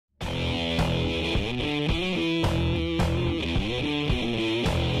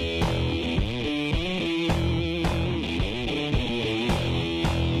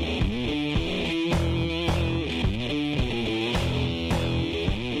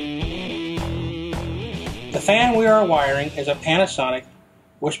The fan we are wiring is a Panasonic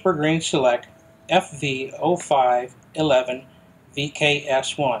Whisper Green Select FV0511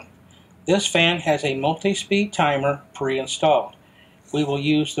 VKS1. This fan has a multi-speed timer pre-installed. We will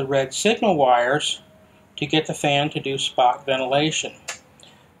use the red signal wires to get the fan to do spot ventilation.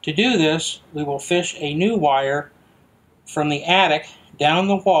 To do this, we will fish a new wire from the attic down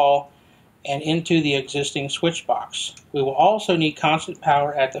the wall and into the existing switch box. We will also need constant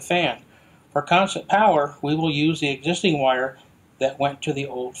power at the fan. For constant power, we will use the existing wire that went to the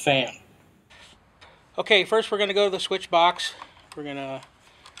old fan. Okay, first we're going to go to the switch box. We're going to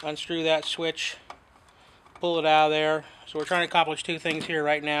unscrew that switch, pull it out of there. So we're trying to accomplish two things here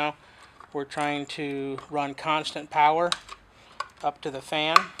right now. We're trying to run constant power up to the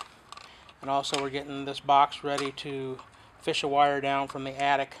fan, and also we're getting this box ready to fish a wire down from the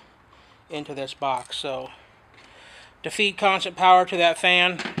attic into this box. So to feed constant power to that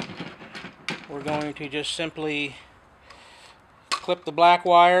fan, we're going to just simply clip the black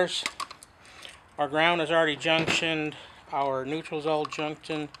wires. Our ground is already junctioned, our neutral's all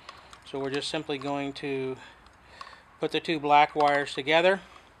junctioned, so we're just simply going to put the two black wires together,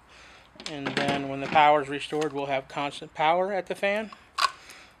 and then when the power is restored, we'll have constant power at the fan.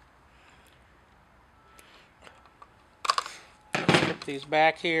 Strip these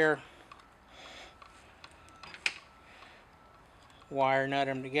back here, wire nut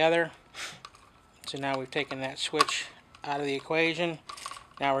them together. So now we've taken that switch out of the equation.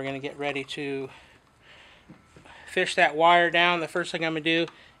 Now we're going to get ready to fish that wire down. The first thing I'm going to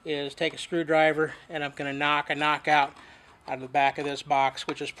do is take a screwdriver and I'm going to knock a knockout out of the back of this box,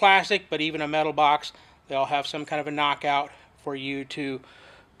 which is plastic, but even a metal box, they all have some kind of a knockout for you to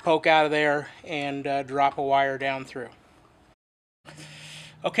poke out of there and drop a wire down through.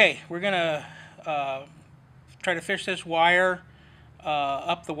 Okay, we're going to try to fish this wire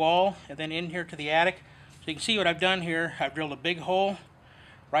up the wall and then in here to the attic. So you can see what I've done here. I've drilled a big hole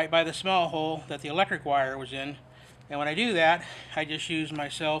right by the small hole that the electric wire was in, and when I do that, I just use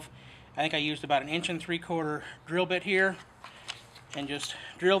myself, I think I used about 1 3/4 inch drill bit here, and just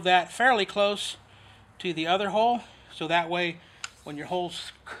drilled that fairly close to the other hole, so that way when your hole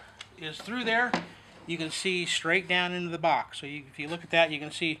is through there, you can see straight down into the box. So if you look at that, you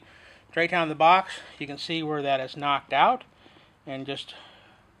can see straight down the box. You can see where that is knocked out, and just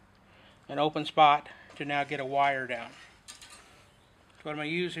an open spot to now get a wire down. So what I'm going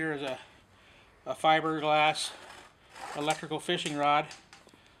to use here is a fiberglass electrical fishing rod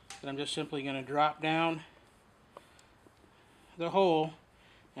that I'm just simply going to drop down the hole,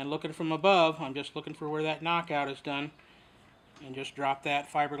 and looking from above, I'm just looking for where that knockout is done, and just drop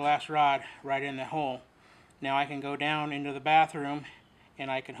that fiberglass rod right in the hole. Now I can go down into the bathroom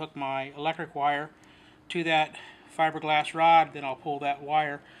and I can hook my electric wire to that fiberglass rod, then I'll pull that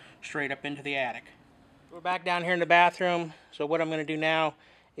wire straight up into the attic. We're back down here in the bathroom, so what I'm going to do now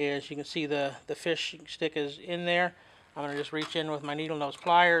is, you can see the fish stick is in there. I'm going to just reach in with my needle nose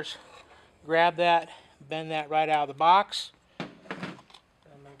pliers, grab that, bend that right out of the box. I'm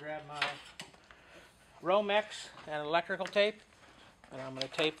going to grab my Romex and electrical tape, and I'm going to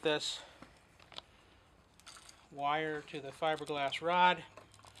tape this wire to the fiberglass rod.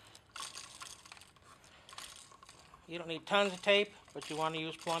 You don't need tons of tape, but you want to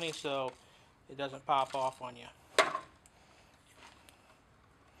use plenty so it doesn't pop off on you.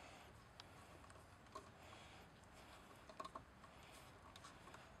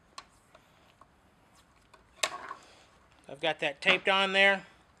 I've got that taped on there.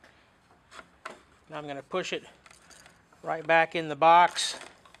 Now I'm going to push it right back in the box,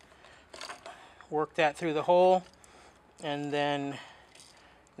 work that through the hole, and then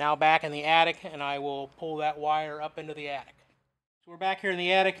now back in the attic, and I will pull that wire up into the attic. So we're back here in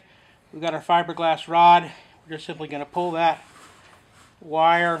the attic. We've got our fiberglass rod. We're just simply going to pull that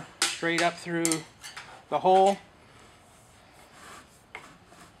wire straight up through the hole.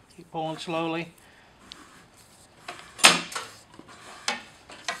 Keep pulling slowly.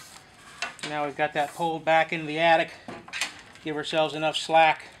 Now we've got that pulled back into the attic. Give ourselves enough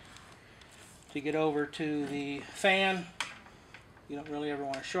slack to get over to the fan. You don't really ever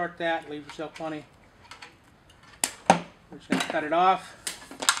want to short that. Leave yourself plenty. We're just going to cut it off.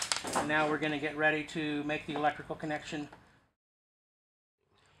 And now we're going to get ready to make the electrical connection.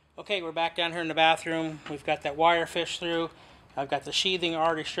 Okay, we're back down here in the bathroom. We've got that wire fished through. I've got the sheathing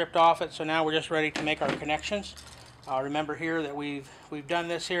already stripped off it, so now we're just ready to make our connections. Remember here that we've done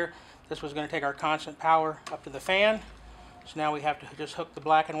this here. This was going to take our constant power up to the fan. So now we have to just hook the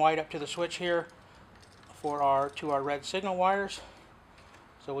black and white up to the switch here to our red signal wires.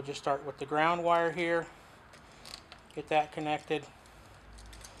 So we'll just start with the ground wire here. Get that connected.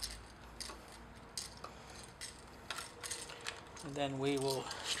 And then we will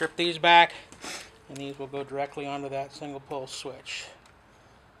strip these back, and these will go directly onto that single pole switch.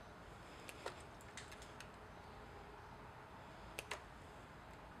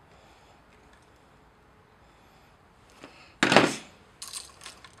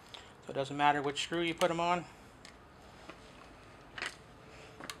 So it doesn't matter which screw you put them on.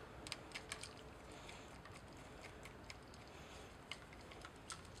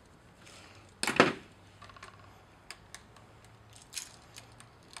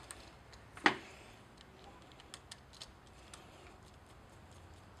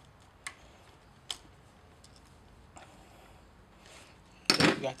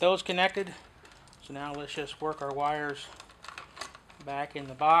 We got those connected. So now let's just work our wires back in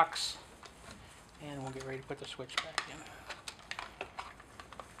the box, and we'll get ready to put the switch back in.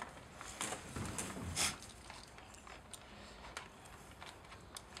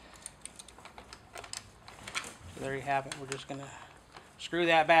 So there you have it. We're just going to screw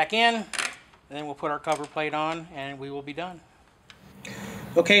that back in, and then we'll put our cover plate on, and we will be done.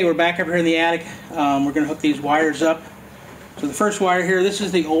 Okay, we're back up here in the attic. We're going to hook these wires up. So the first wire here, this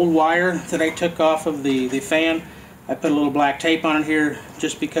is the old wire that I took off of the fan. I put a little black tape on it here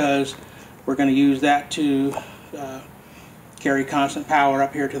just because we're going to use that to carry constant power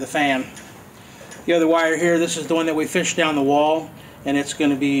up here to the fan. The other wire here, this is the one that we fished down the wall, and it's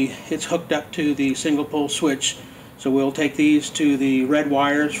hooked up to the single pole switch. So we'll take these to the red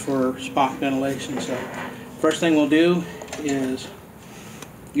wires for spot ventilation. So first thing we'll do is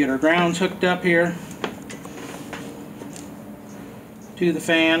get our grounds hooked up here to the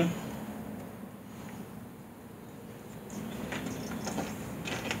fan.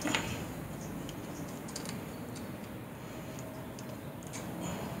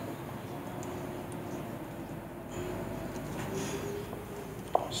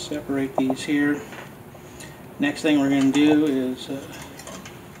 Separate these here. Next thing we're going to do is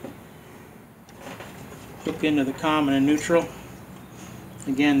hook into the common and neutral.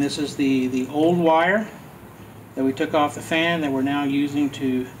 Again, this is the old wire that we took off the fan that we're now using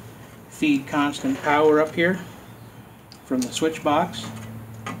to feed constant power up here from the switch box.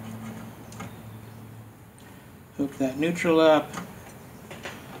 Hook that neutral up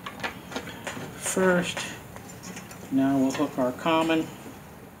first. Now we'll hook our common.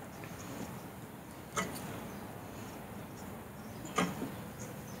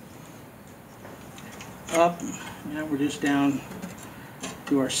 Up. Now we're just down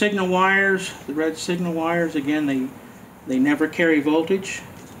to our signal wires, the red signal wires. Again, they never carry voltage.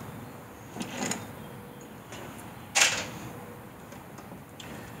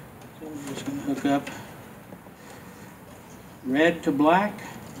 So we're just going to hook up red to black,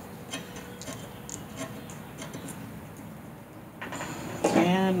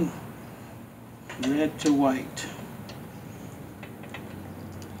 and red to white.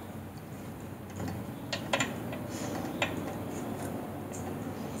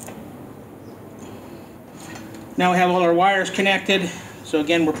 Now we have all our wires connected. So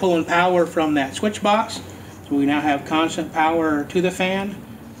again, we're pulling power from that switch box. So we now have constant power to the fan.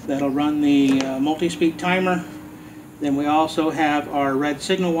 That'll run the multi-speed timer. Then we also have our red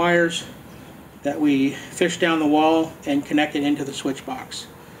signal wires that we fished down the wall and connected into the switch box.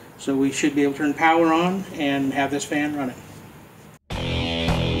 So we should be able to turn power on and have this fan running.